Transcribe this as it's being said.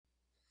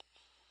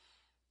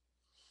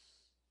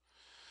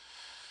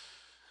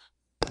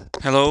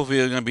Hello,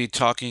 we're going to be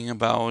talking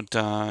about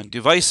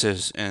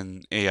devices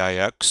in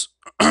AIX.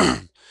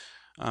 And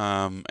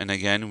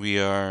again, we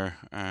are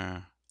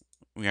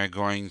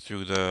going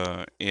through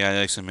the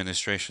AIX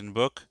administration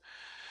book,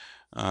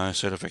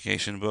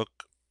 certification book,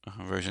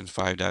 version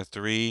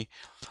 5.3.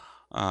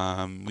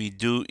 We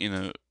do,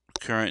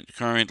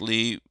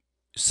 currently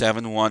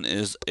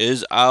 7.1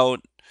 is out,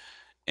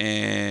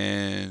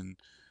 and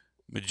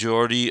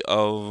majority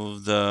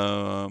of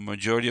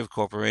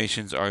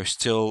corporations are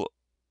still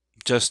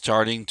just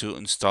starting to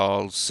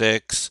install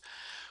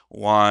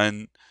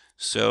 6.1.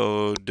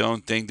 So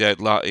don't think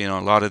that a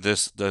lot of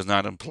this does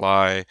not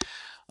apply.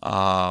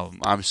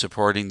 I'm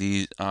supporting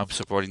this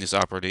operating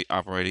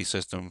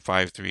system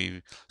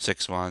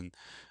 5361,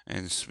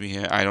 and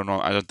I don't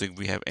know. I don't think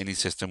we have any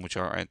system which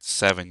are at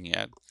 7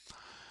 yet.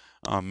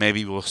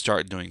 Maybe we'll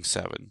start doing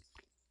 7,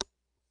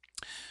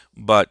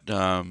 but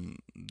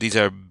these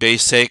are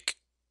basic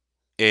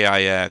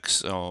AIX,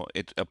 so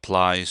it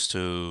applies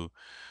uh,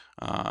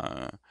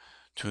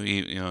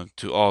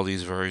 to all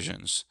these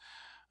versions.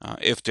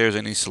 If there's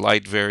any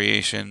slight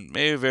variation,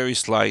 maybe very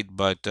slight,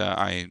 but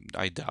I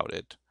doubt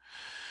it.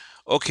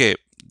 Okay,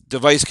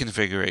 device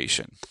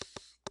configuration.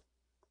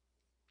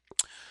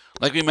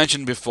 Like we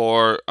mentioned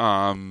before,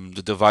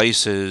 the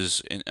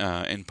devices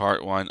in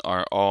part one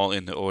are all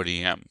in the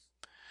ODM.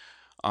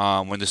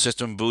 When the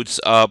system boots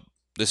up,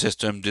 the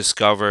system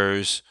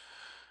discovers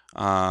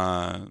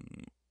uh,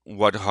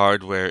 what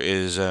hardware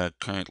is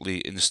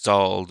currently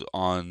installed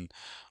on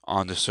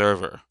the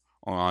server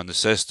or on the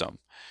system,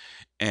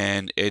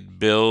 and it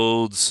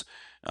builds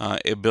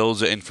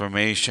the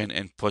information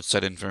and puts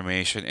that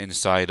information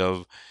inside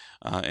of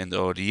in the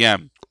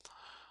ODM.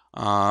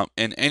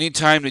 And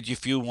anytime that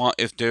if you want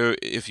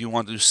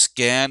to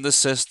scan the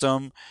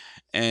system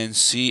and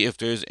see if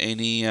there's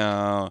any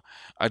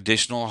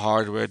additional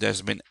hardware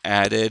that's been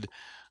added,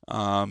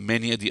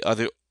 many of the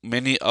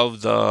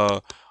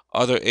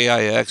other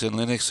AIX and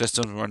Linux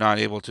systems were not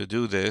able to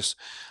do this,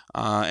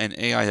 and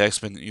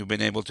you've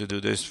been able to do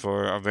this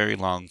for a very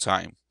long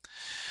time.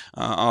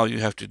 All you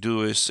have to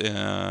do is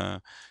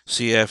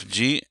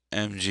CFG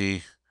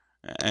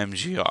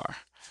MGR.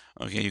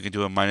 Okay, you can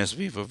do a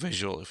 -V for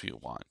visual if you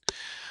want.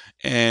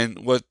 And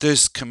what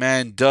this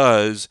command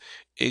does,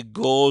 it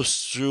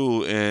goes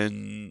through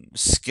and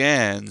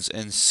scans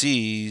and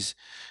sees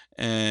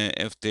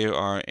if there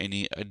are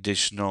any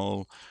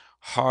additional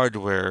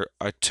hardware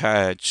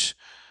attached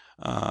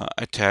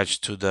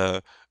to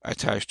the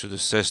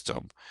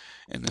system.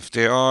 And if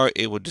there are,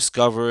 it will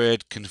discover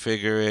it,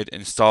 configure it,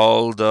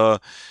 install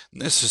the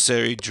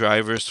necessary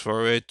drivers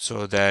for it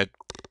so that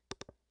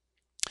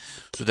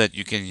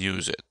you can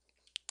use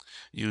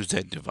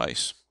that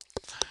device.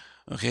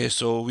 Okay,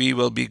 so we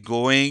will be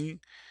going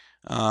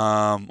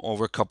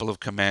over a couple of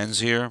commands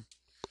here.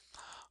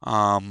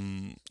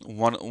 One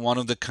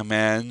of the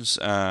commands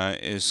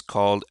is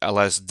called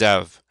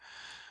lsdev.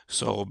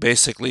 So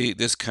basically,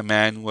 this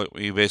command, what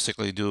we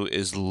basically do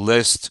is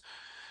list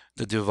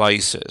the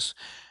devices.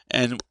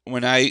 And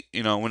when I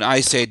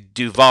say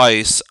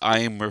device, I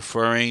am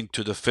referring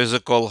to the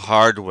physical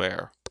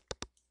hardware,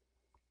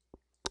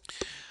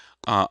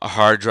 a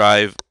hard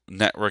drive,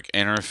 network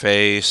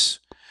interface,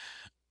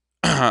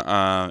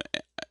 uh,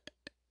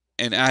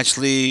 and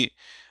actually,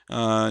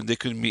 they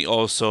could be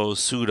also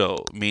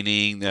pseudo,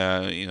 meaning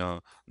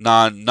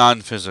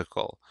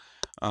non-physical.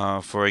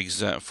 For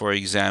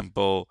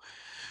example,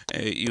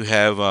 you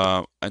have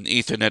an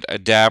Ethernet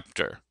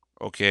adapter.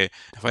 Okay,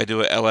 if I do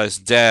a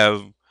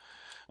lsdev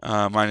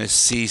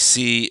minus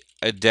cc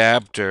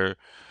adapter,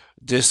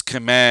 this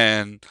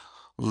command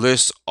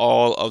lists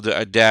all of the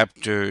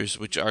adapters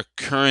which are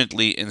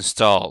currently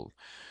installed.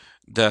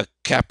 The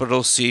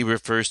capital C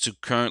refers to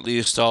currently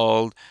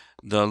installed.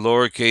 The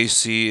lowercase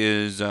c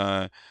is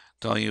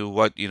telling you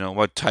what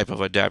type of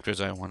adapters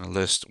I want to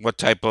list, what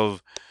type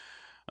of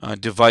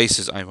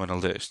devices I want to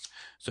list.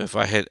 So if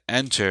I hit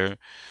enter,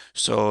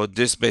 so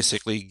this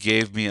basically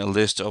gave me a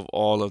list of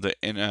all of the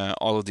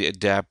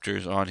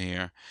adapters on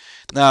here.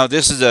 Now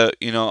this is a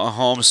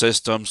home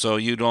system, so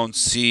you don't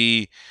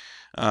see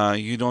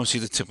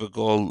the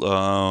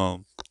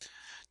typical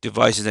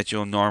devices that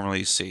you'll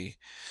normally see.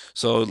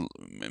 So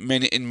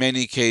in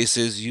many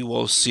cases, you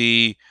will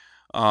see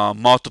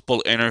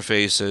multiple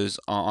interfaces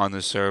on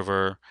the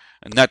server,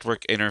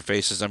 network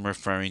interfaces I'm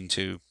referring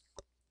to.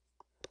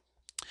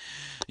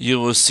 You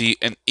will see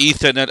an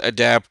Ethernet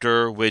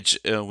adapter, which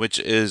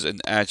is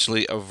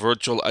actually a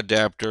virtual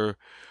adapter,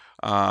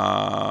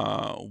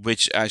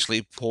 which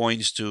actually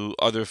points to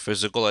other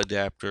physical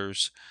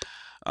adapters.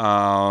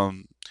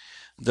 Um,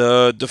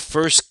 the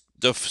first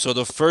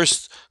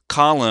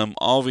column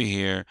over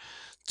here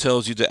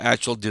tells you the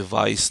actual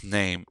device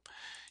name.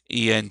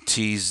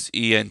 ENT0,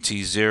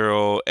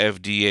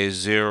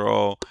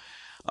 FDA0.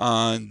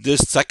 This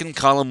second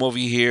column over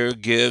here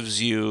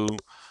gives you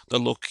the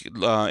look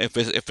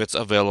if it's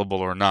available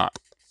or not.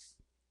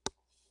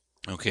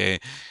 Okay,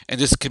 and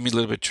this can be a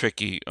little bit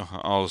tricky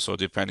also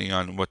depending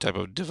on what type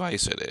of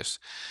device it is.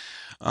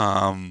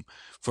 Um,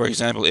 for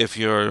example, if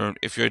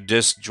your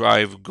disk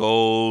drive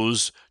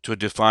goes to a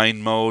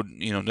defined mode,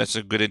 that's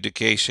a good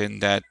indication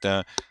that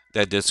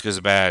that disk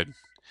is bad.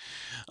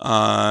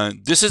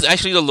 This is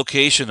actually the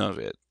location of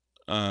it.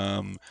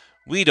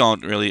 We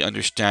don't really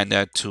understand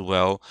that too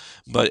well,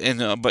 but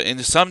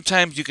in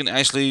sometimes you can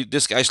actually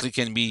disk actually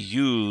can be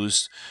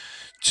used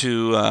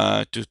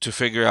to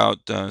figure out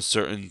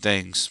certain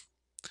things,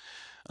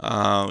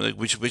 like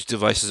which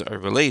devices are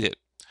related.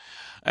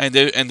 And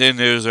then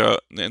there's a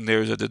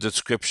the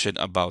description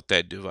about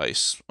that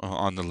device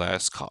on the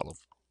last column.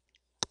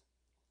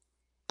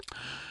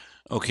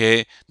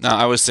 Okay, now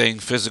I was saying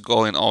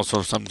physical and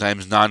also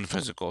sometimes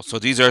non-physical. So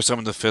these are some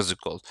of the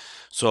physicals.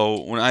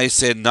 So when I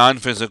said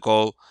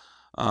non-physical,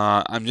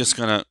 I'm just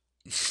gonna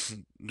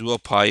do a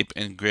pipe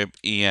and grip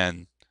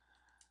en.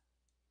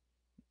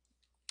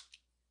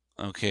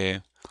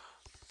 Okay,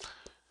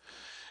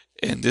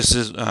 and this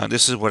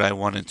is what I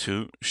wanted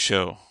to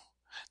show,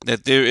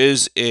 that there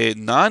is a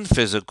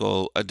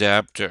non-physical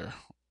adapter.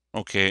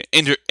 Okay,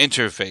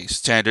 interface,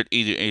 standard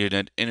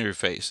Ethernet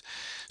interface.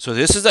 So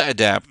this is the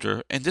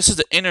adapter, and this is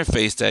the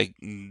interface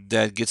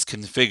that gets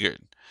configured.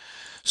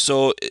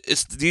 So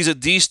it's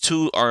these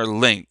two are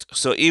linked.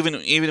 So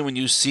even when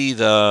you see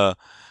um,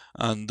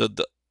 the,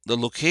 the the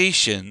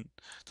location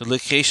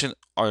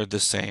are the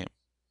same.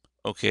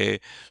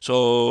 Okay,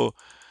 so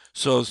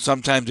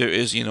sometimes there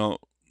is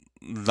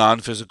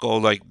non-physical,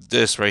 like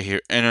this right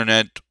here,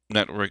 internet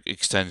network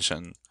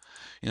extension.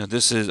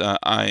 This is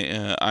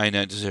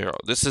inet 0.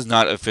 This is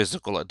not a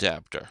physical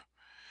adapter.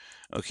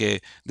 Okay,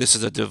 this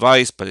is a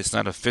device, but it's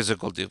not a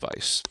physical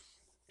device.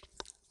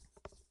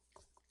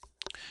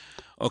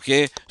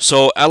 Okay,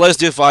 so ls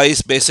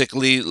device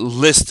basically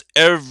lists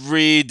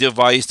every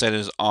device that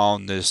is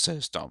on this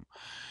system.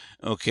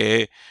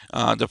 Okay,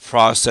 the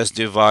process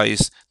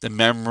device, the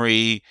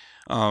memory,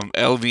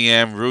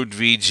 LVM, root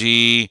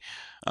VG,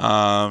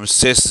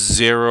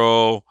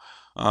 sys0,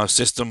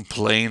 system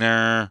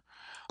planar,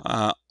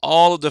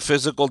 all of the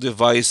physical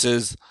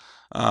devices,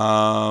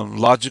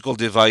 logical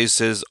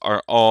devices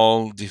are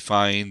all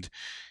defined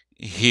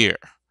here.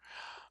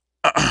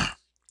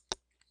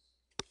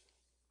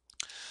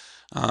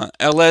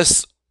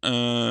 ls,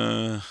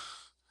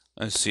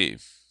 let's see.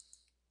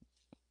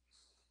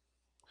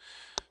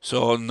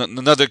 So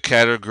another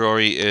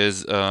category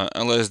is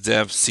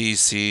lsdev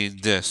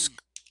cc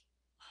disk.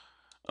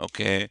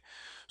 Okay,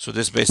 so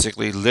this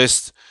basically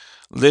lists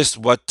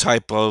what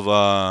type of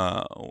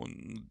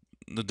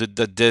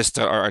the disks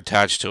that are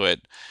attached to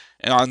it.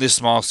 And on this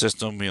small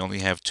system, we only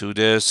have two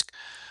disks.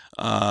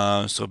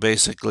 So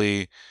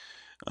basically,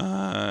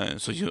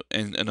 so you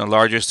in a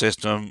larger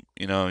system,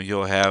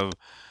 you'll have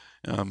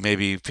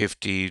maybe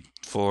 50,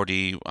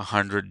 40,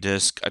 100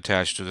 disks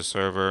attached to the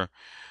server,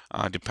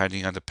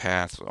 depending on the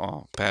paths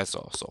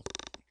also.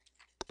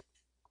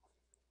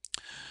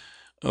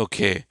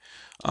 Okay.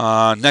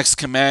 Next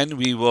command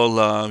we will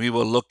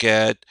look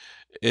at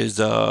is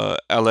the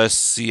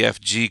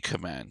lscfg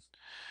command.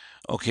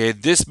 Okay,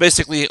 this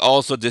basically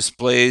also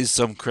displays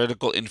some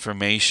critical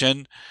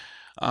information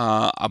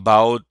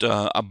about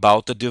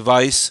the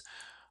device.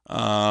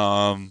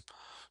 Um,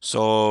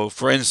 so,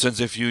 for instance,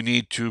 if you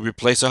need to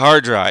replace a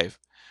hard drive,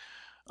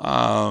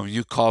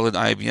 you call an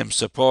IBM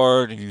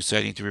support and you say,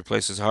 I need to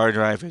replace this hard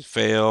drive. It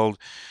failed,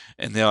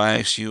 and they'll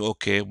ask you,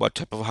 okay, what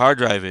type of hard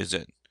drive is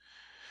it?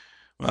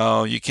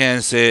 Well, you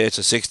can't say it's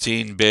a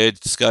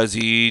 16-bit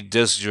SCSI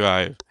disk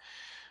drive.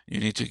 You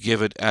need to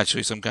give it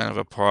actually some kind of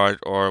a part,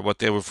 or what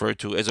they refer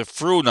to as a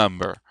through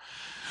number.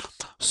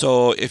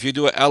 So if you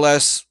do a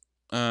ls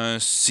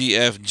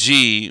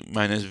cfg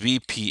minus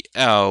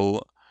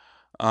vpl,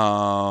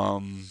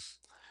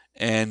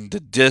 and the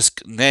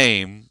disk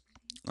name,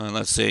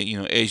 let's say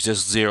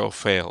hdisk0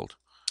 failed.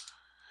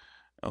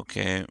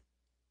 Okay,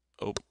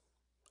 oh,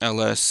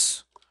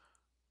 ls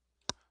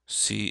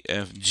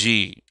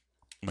cfg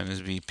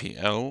minus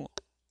vpl.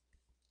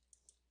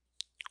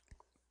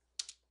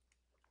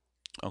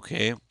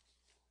 Okay,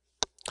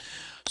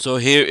 so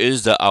here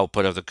is the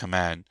output of the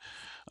command,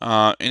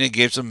 and it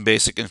gives some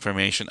basic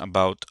information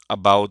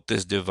about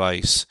this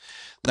device.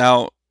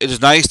 Now, it's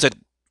nice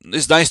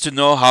to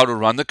know how to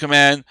run the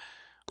command,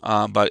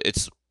 but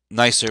it's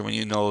nicer when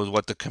you know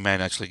what the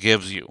command actually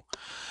gives you,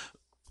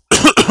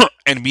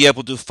 and be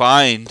able to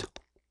find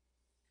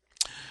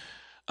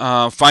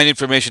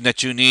information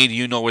that you need.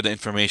 You know where the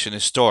information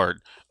is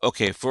stored.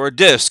 Okay, for a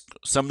disk,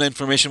 some of the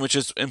information which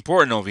is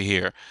important over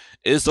here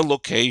is the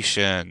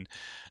location.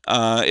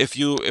 If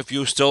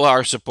you still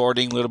are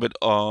supporting a little bit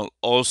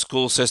old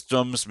school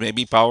systems,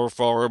 maybe Power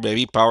 4,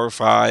 maybe Power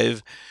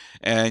 5,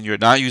 and you're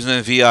not using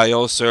a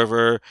VIO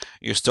server,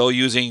 you're still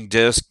using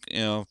disk,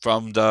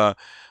 from the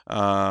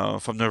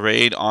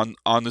RAID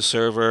on the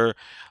server.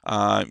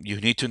 You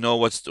need to know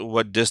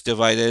what disk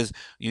device is.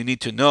 You need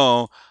to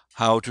know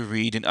how to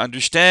read and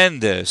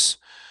understand this.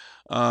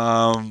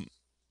 Um,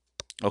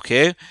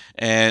 okay,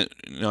 and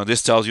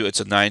this tells you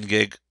it's a 9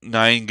 gig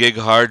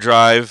hard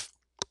drive.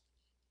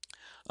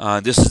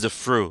 This is the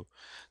through.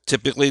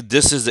 Typically,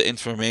 this is the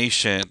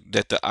information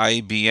that the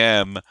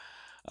IBM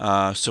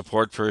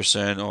support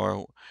person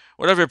or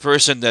whatever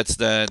person that's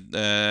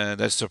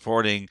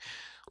supporting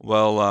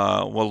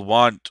will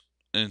want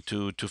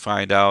to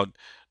find out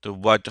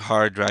what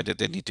hard drive that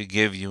they need to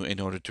give you in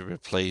order to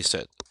replace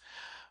it.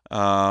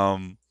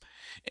 Um,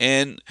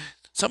 and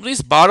some of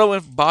these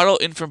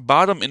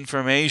bottom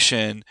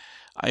information,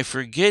 I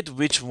forget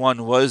which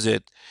one was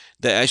it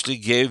that actually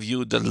gave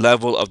you the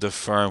level of the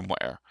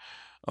firmware,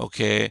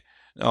 okay,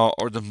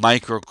 or the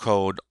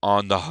microcode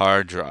on the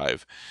hard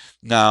drive.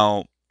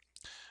 Now,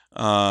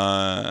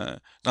 now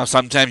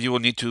sometimes you will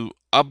need to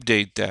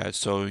update that,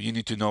 so you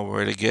need to know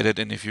where to get it.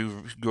 And if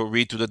you go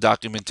read through the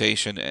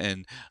documentation,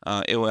 and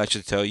it will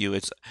actually tell you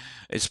it's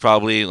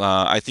probably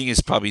I think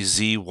it's probably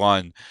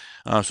Z1.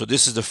 So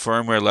this is the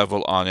firmware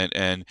level on it,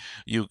 and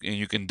you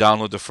can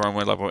download the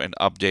firmware level and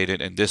update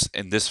it, and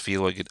this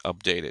field will get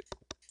updated.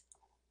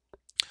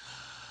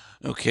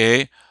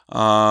 Okay.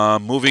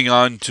 Moving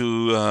on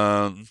to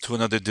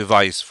another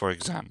device, for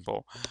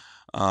example.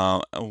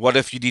 What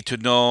if you need to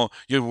know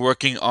you're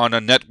working on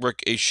a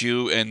network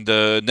issue and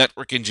the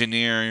network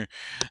engineer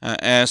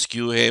asks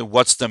you, hey,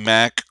 what's the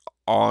MAC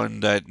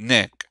on that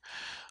NIC?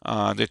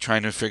 They're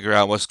trying to figure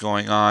out what's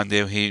going on.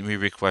 He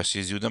requests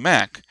you the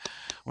MAC.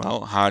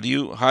 Well, how do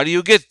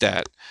you get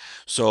that?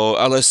 So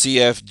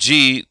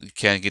LSCFG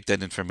can get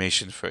that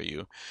information for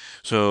you.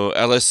 So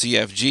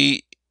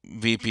LSCFG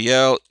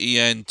VPL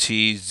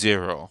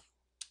ENT0.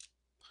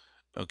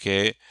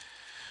 Okay.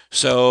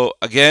 So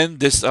again,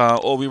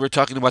 we were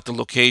talking about the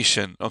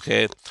location.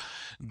 Okay,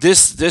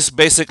 this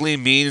basically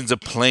means the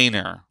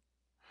planar.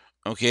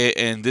 Okay,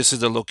 and this is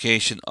the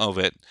location of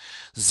it,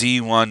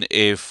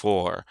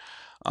 Z1A4.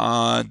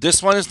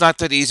 This one is not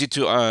that easy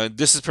to.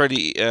 This is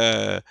pretty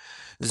Z1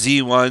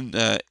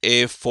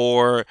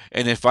 A4,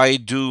 and if I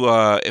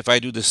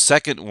do the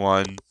second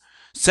one,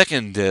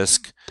 second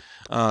disk,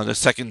 the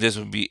second disk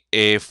would be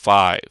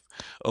A5.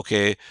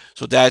 Okay,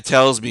 so that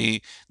tells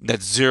me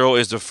that 0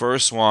 is the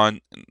first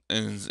one,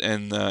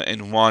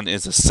 and 1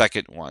 is the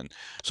second one.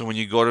 So when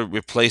you go to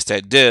replace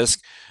that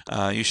disk,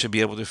 you should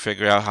be able to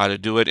figure out how to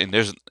do it. And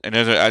there's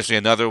actually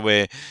another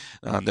way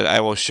that I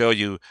will show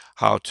you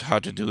how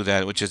to do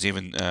that, which is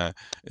even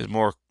is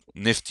more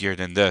niftier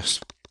than this.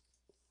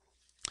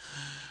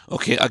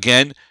 Okay,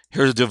 again,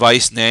 here's the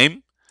device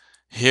name.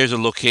 Here's the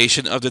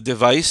location of the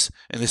device,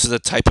 and this is the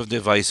type of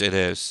device it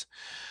is.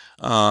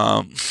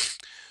 Um,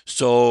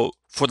 so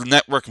for the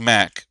network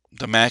MAC,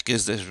 the MAC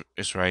is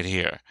right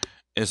here.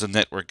 Is a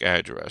network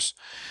address,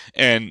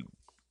 and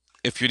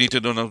if you need to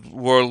know the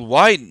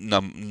worldwide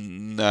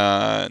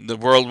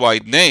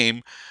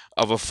name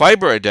of a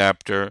fiber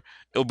adapter,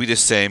 it'll be the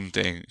same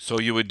thing. So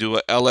you would do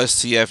a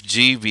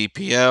LSCFG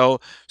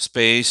VPL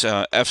space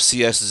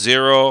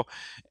FCS0,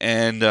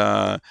 and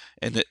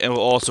it will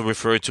also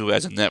refer to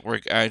as a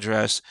network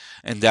address,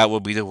 and that will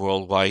be the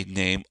worldwide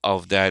name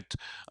of that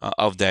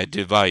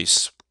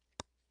device.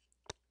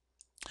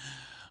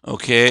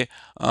 Okay.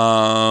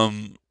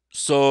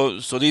 So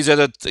these are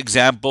the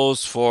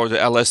examples for the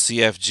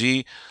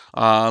LSCFG.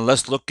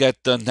 Let's look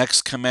at the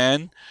next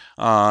command,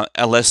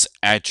 ls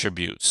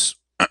attributes.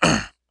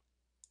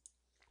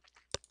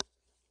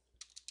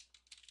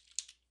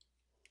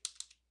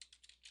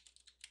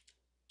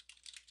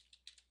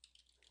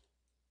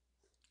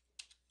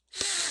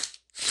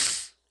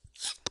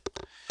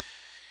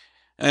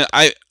 And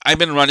I've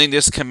been running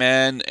this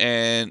command,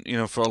 and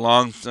for a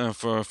long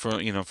for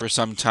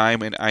some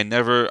time, and I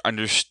never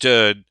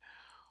understood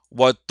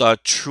what the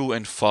true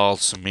and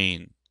false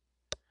mean,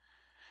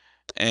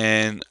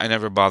 and I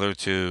never bothered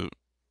to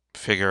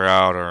figure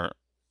out, or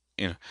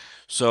you know.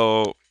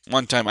 So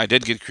one time I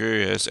did get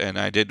curious, and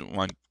I did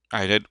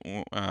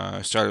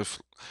started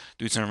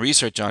doing some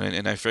research on it,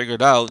 and I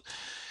figured out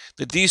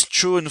that these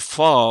true and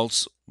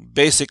false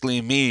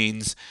basically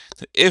means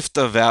that if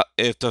the value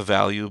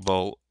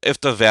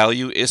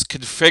is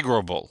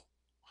configurable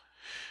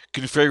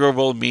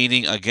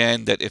meaning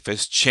again that if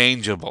it's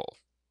changeable.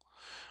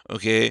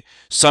 Okay,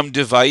 some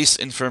device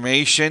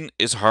information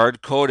is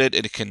hard coded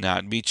and it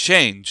cannot be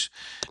changed,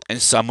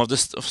 and some of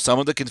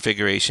the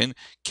configuration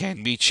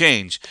can be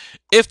changed.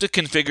 If the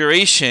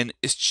configuration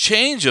is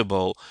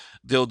changeable,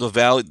 the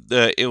value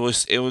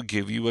it will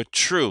give you a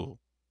true.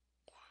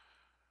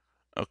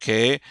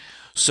 Okay,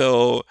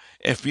 so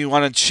if we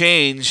want to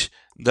change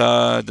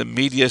the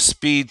media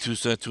speed to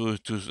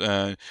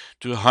 100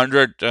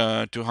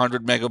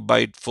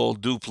 megabyte full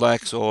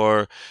duplex,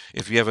 or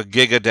if you have a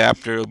gig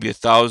adapter, it'll be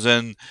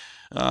 1,000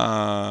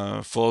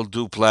 full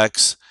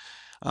duplex.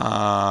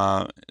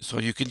 So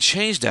you can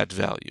change that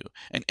value,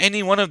 and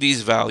any one of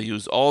these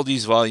values, all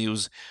these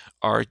values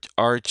are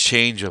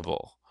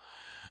changeable.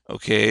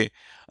 Okay.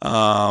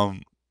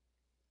 Um,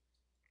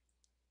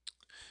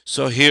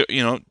 so here,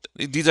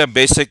 these are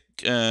basic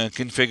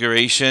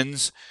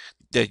configurations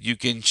that you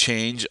can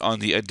change on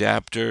the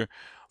adapter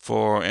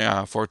for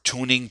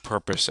tuning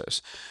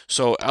purposes.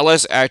 So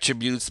ls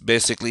attributes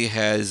basically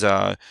has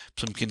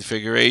some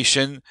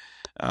configuration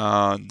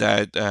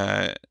that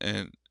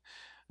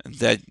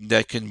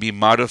can be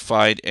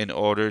modified in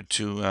order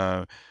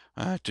to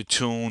to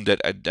tune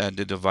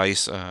the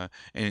device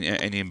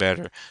any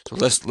better. So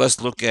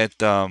let's look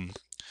at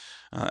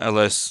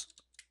ls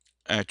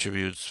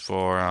attributes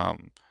for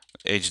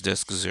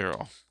HDisk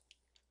 0.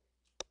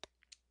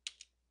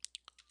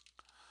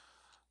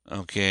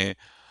 Okay,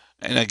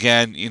 and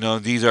again,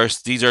 these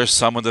are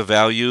some of the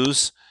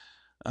values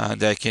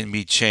that can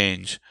be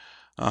changed.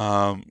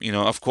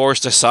 Of course,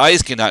 the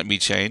size cannot be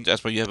changed.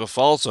 That's why you have a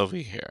false over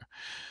here.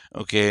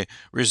 Okay,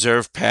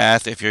 reserve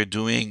path. If you're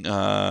doing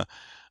a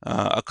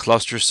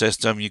cluster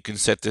system, you can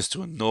set this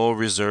to a no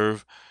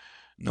reserve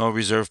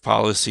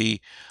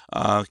policy.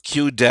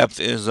 Queue depth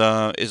is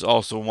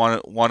also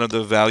one of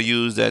the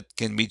values that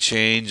can be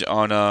changed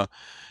on a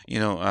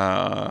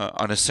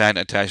SAN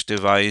attached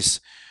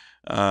device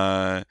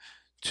uh,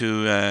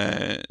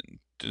 to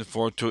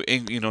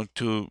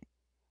to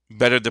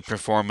better the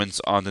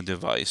performance on the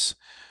device.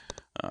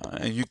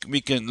 And we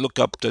can look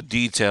up the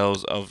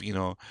details of these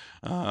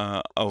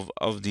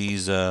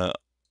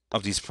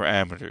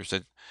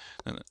parameters.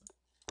 Uh,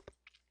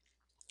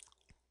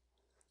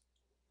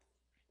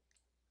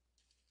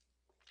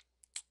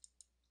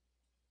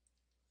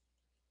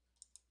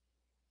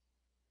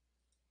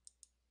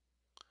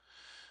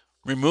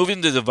 Removing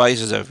the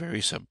devices are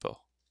very simple.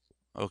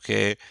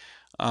 Okay.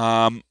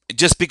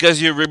 Just because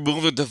you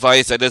remove the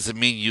device, that doesn't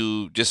mean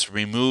you just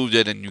removed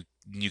it and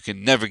you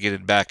can never get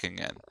it back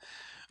again.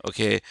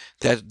 Okay,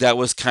 that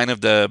was kind of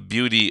the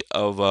beauty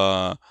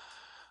um,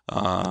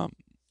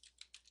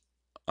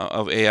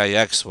 of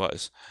AIX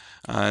was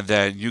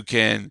that you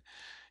can,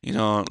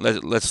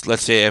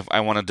 let's say if I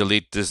want to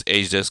delete this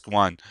HDisk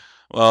 1.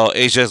 Well,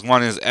 HDisk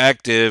 1 is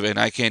active and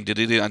I can't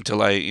delete it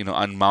until I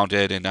unmount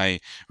it and I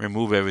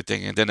remove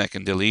everything, and then I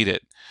can delete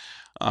it.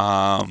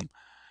 Um,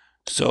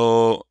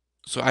 so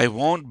so I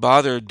won't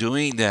bother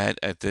doing that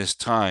at this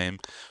time.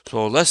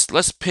 So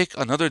let's pick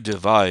another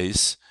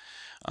device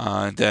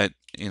that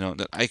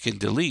I can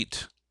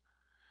delete.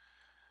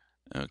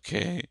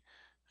 Okay.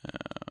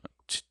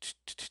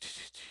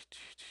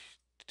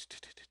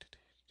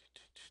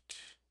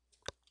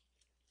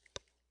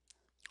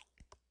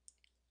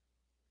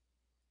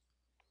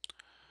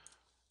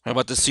 How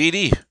about the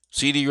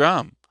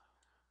CD-ROM?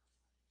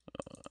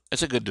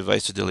 It's a good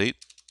device to delete.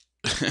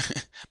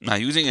 I'm not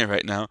using it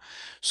right now.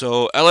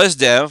 So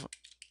lsdev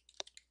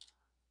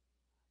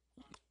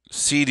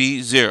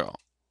CD0.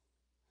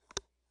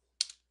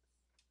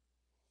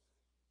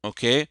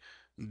 Okay.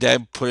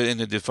 Then put it in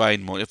the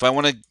define mode. If I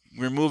want to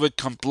remove it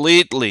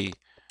completely,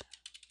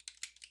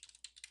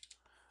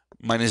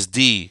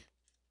 -D,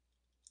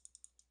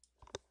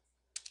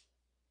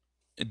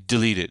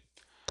 delete it.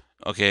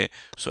 Okay.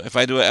 So if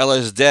I do a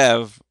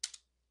lsdev,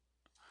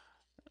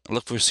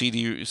 look for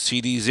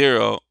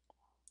CD0,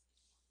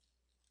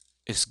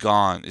 it's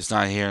gone. It's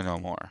not here no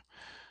more.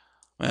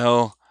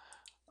 Well,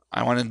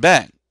 I want it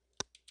back.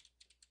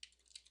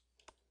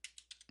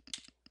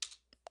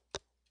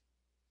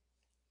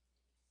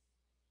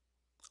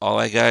 All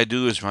I gotta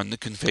do is run the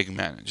config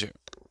manager.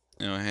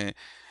 Hey,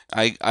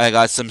 I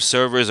got some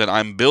servers that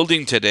I'm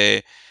building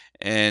today,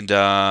 and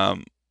uh,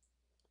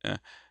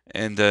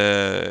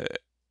 the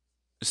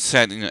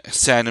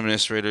SAN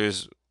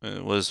administrators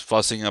was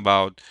fussing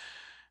about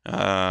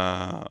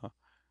uh,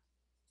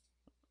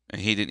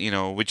 and he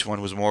didn't, which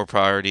one was more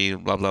priority,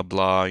 blah blah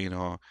blah.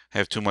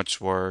 Have too much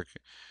work.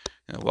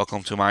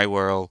 Welcome to my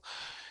world.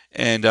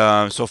 And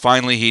so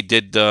finally, he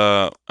did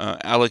the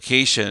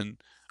allocation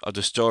of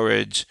the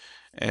storage.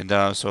 And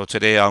so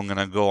today, I'm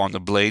gonna go on the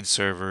Blade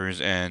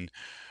servers and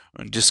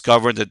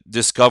discover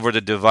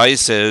the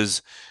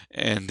devices,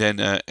 and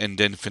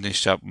then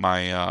finish up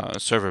my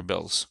server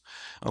builds.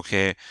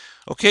 Okay,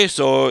 okay.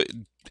 So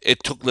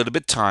it took a little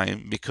bit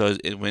time because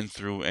it went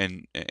through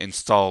and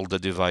installed the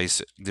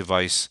device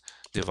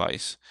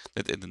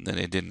that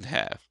it didn't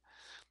have.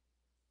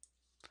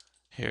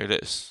 Here it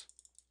is.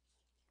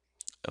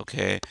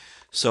 Okay,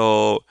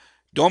 so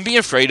don't be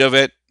afraid of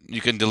it.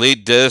 You can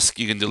delete disk.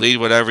 You can delete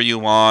whatever you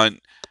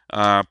want.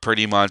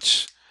 Pretty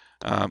much.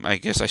 I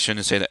guess I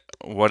shouldn't say that.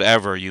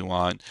 Whatever you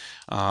want.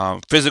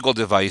 Physical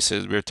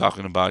devices we're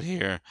talking about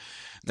here.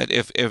 That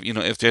if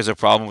there's a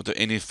problem with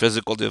any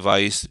physical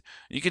device,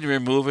 you can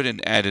remove it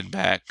and add it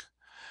back.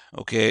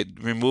 Okay,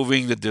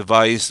 removing the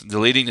device,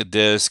 deleting the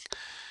disk,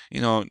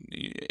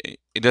 it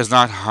does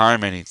not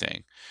harm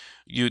anything.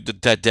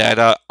 The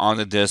data on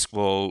the disk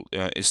will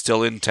is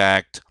still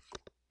intact,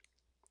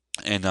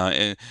 and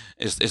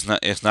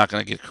it's not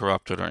going to get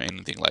corrupted or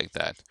anything like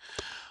that.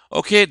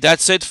 Okay,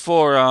 that's it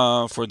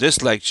for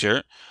this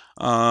lecture.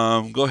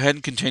 Go ahead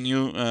and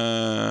continue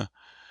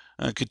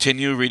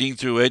reading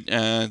through it.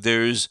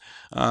 There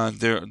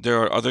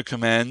are other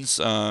commands.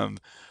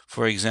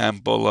 For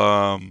example,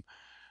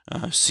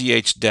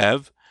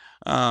 chdev,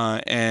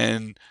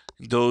 and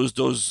those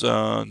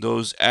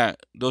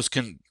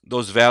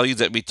values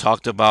that we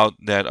talked about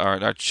that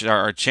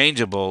are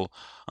changeable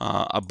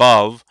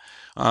above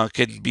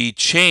can be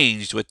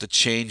changed with the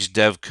change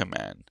dev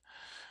command.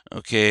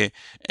 Okay,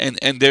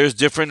 and there's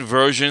different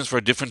versions for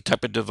different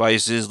type of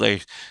devices.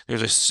 Like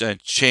there's a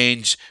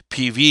change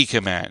PV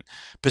command.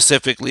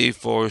 specifically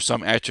for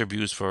some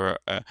attributes for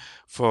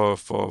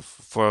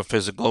a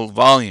physical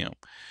volume.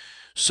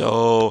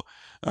 So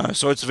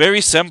so it's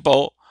very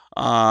simple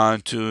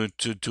to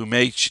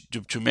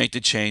make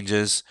the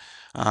changes.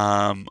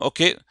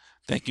 Okay,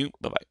 thank you.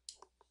 Bye bye.